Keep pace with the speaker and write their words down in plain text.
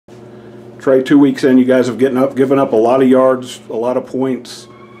Trey, 2 weeks in, you guys have given up a lot of yards, a lot of points.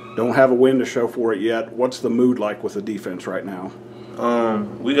 Don't have a win to show for it yet. What's the mood like with the defense right now?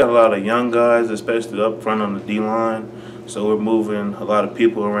 We got a lot of young guys, especially up front on the D-line. So we're moving a lot of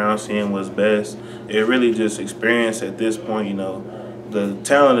people around, seeing what's best. It really just experience at this point, you know. The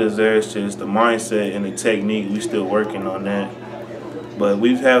talent is there, it's just the mindset and the technique. We're still working on that. But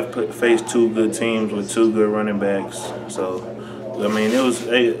we have faced two good teams with two good running backs. So, I mean,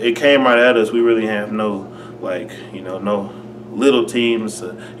 it came right at us. We really have no little teams,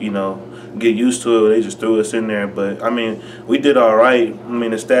 get used to it. They just threw us in there. But, I mean, we did all right. I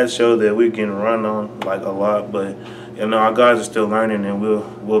mean, the stats show that we're getting run on, like, a lot. But, our guys are still learning, and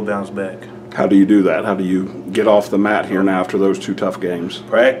we'll bounce back. How do you do that? How do you get off the mat here now after those two tough games?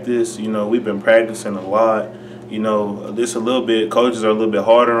 Practice. We've been practicing a lot. This a little bit, coaches are a little bit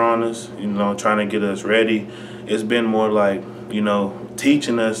harder on us, trying to get us ready. It's been more like,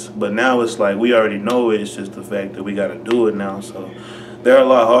 teaching us, but now it's like we already know it. It's just the fact that we got to do it now. So they're a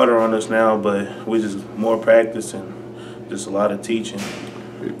lot harder on us now, but we just more practice and just a lot of teaching.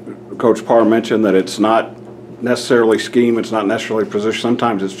 Coach Parr mentioned that it's not necessarily scheme, it's not necessarily position.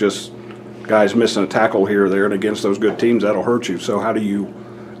 Sometimes it's just guys missing a tackle here or there, and against those good teams, that'll hurt you. So how do you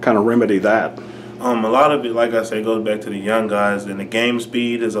kind of remedy that? A lot of it, like I said, goes back to the young guys, and the game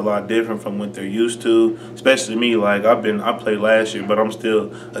speed is a lot different from what they're used to. Especially me, like I played last year, but I'm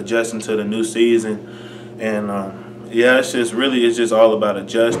still adjusting to the new season. And yeah, it's just all about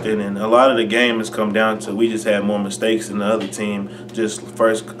adjusting. And a lot of the game has come down to we just had more mistakes than the other team, just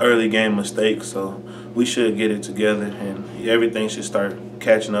first early game mistakes. So we should get it together, and everything should start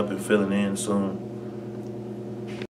catching up and filling in soon.